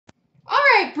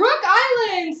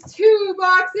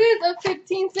boxes of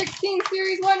 15-16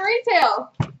 Series 1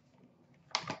 Retail.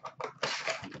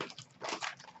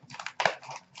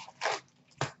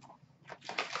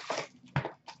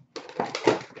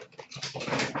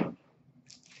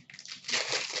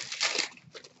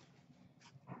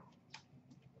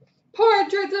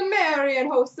 Portraits of Marian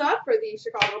Hossa for the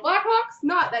Chicago Blackhawks.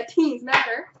 Not that teams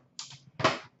matter.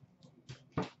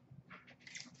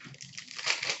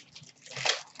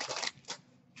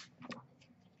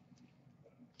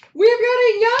 We've got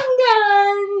a Young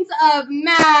Guns of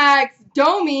Max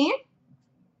Domi.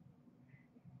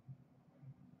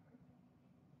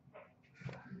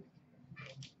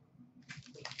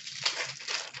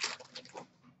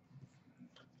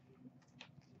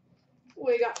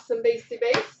 We got some base-to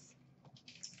base.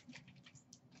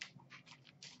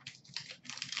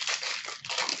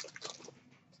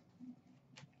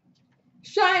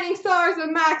 Shining Stars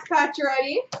of Max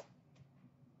Pacioretty.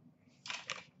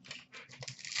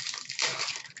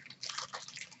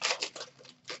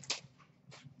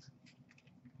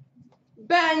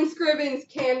 Ben Scrivens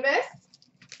Canvas.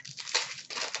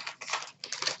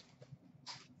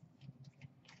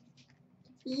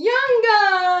 Young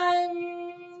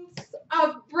Guns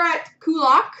of Brett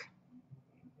Kulak.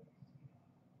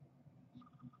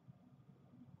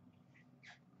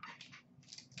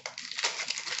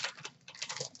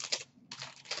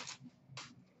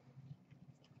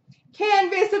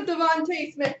 Canvas of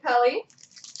Devontae Smith-Pelly.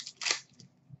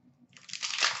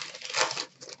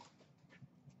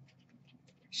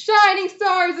 Shining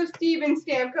Stars of Steven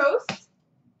Stamkos.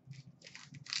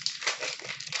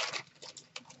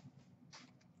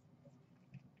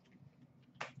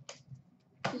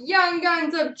 Young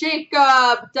Guns of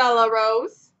Jacob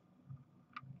Delarose.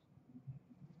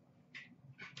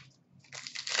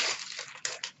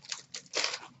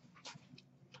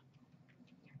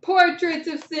 Portraits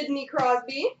of Sidney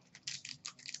Crosby.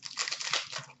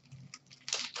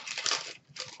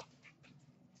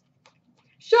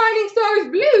 Shining Stars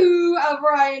Blue of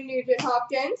Ryan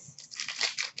Nugent-Hopkins.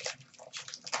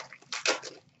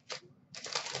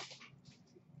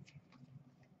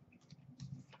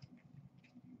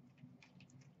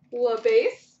 La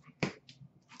Base.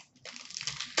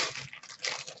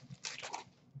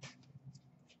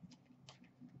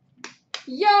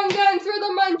 Young Guns for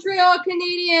the Montreal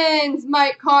Canadiens,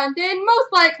 Mike Condon,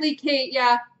 most likely Kate,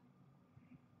 yeah.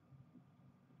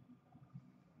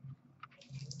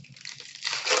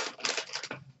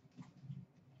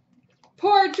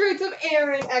 Portraits of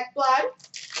Aaron Ekblad.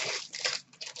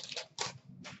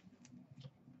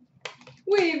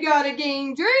 We've got a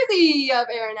game jersey of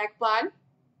Aaron Ekblad.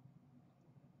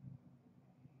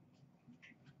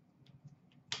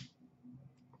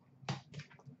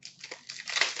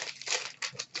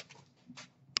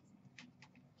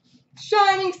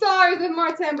 Shining Stars of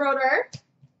Martin Brodeur.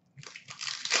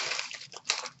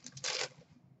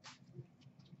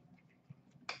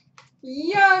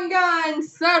 Young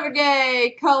Guns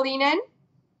Sergei Kalinin.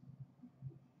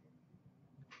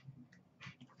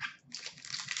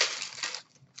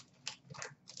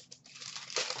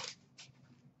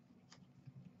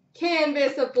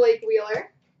 Canvas of Blake Wheeler.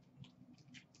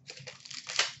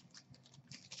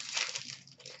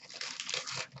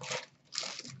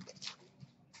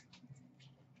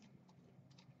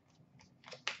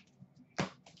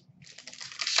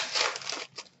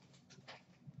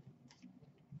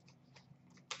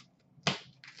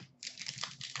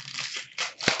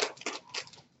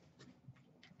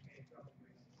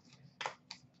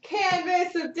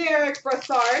 Canvas of Derek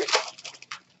Brassard.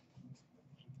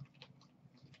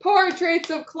 Portraits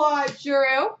of Claude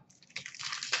Giroux.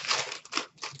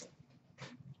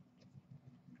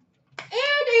 And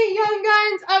a Young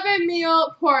Guns of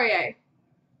Emile Poirier.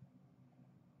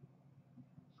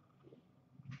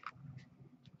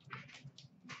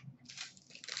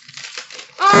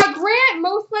 Grant,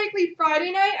 most likely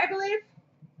Friday night, I believe.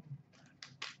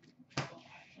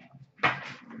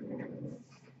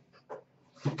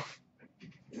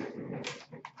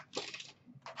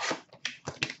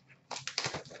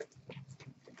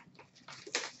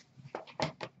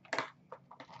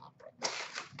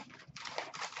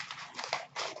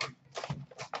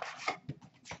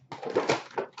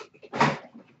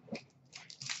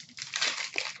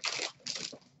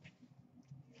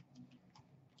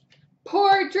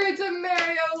 Portraits of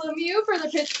Mario Lemieux for the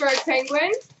Pittsburgh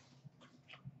Penguins.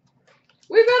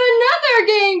 We've got another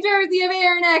game jersey of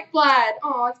Aaron Ekblad.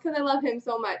 Oh, it's because I love him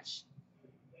so much.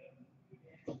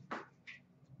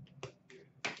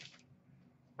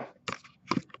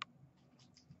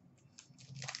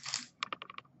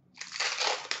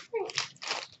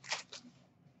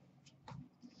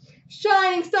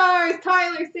 Shining Stars,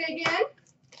 Tyler Sagan.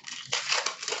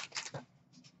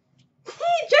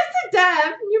 Just a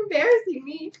dab. You're embarrassing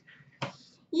me.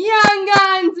 Young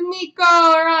Guns, Mikko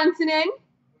Rantanen.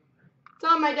 It's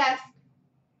on my desk.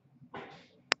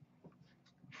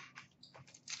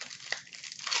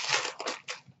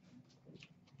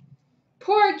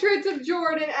 Portraits of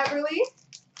Jordan Everly.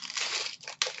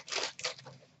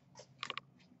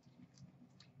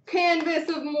 Canvas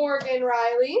of Morgan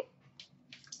Riley.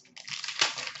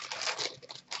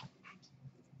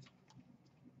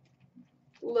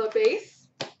 La Base.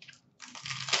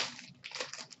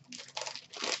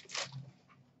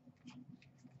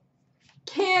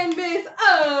 Canvas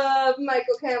of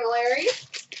Michael Camilleri.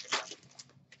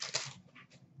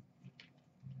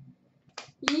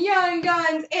 Young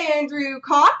Guns, Andrew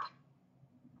Kopp.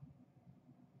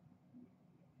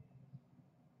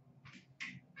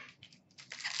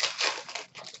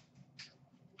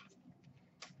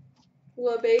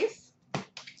 La Base.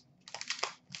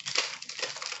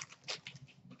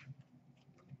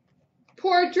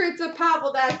 Portraits of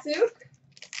Pavel Datsyuk.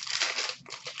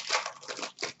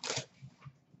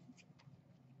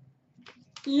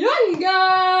 Young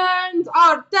Guns,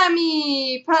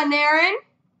 Artemi Panarin.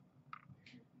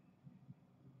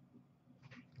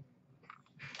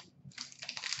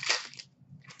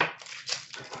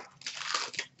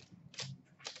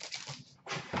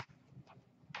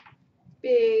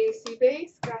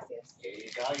 Base, gracias.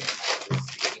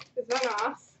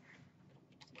 Vamos.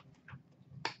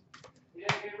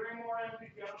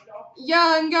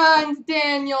 Young Guns,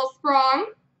 Daniel Sprong.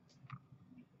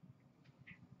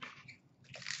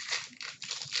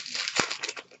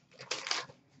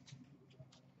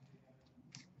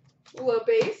 La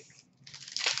Base.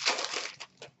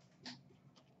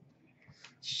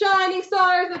 Shining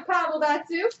Stars of Pavel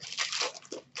Datsyuk.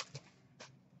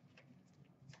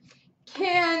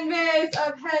 Canvas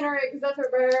of Henrik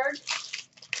Zetterberg.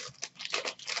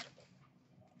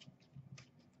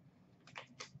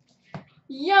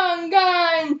 Young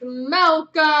Guns,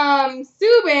 Malcolm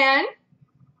Subban.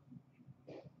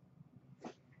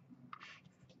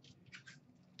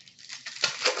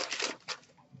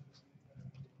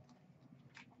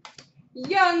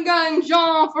 Young Gun,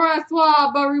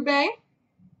 Jean-Francois Berube.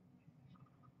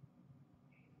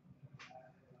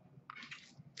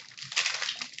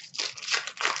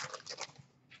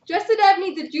 Just a Dev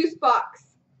needs a juice box.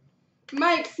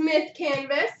 Mike Smith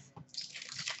canvas.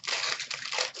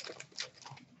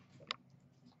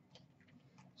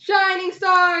 Shining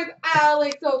Stars,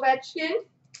 Alex Ovechkin.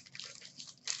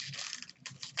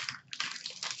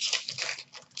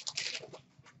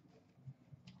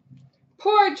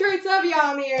 Portraits of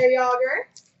Jaromir Jagr.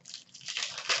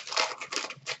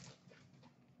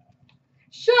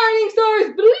 Shining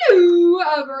Stars Blue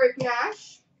of Rick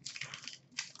Nash.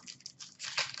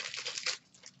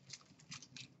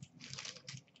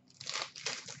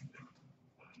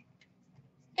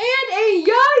 And a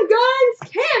Young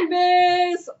Guns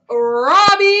canvas,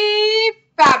 Robbie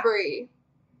Fabry.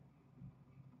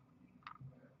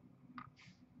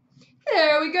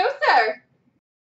 There we go, sir.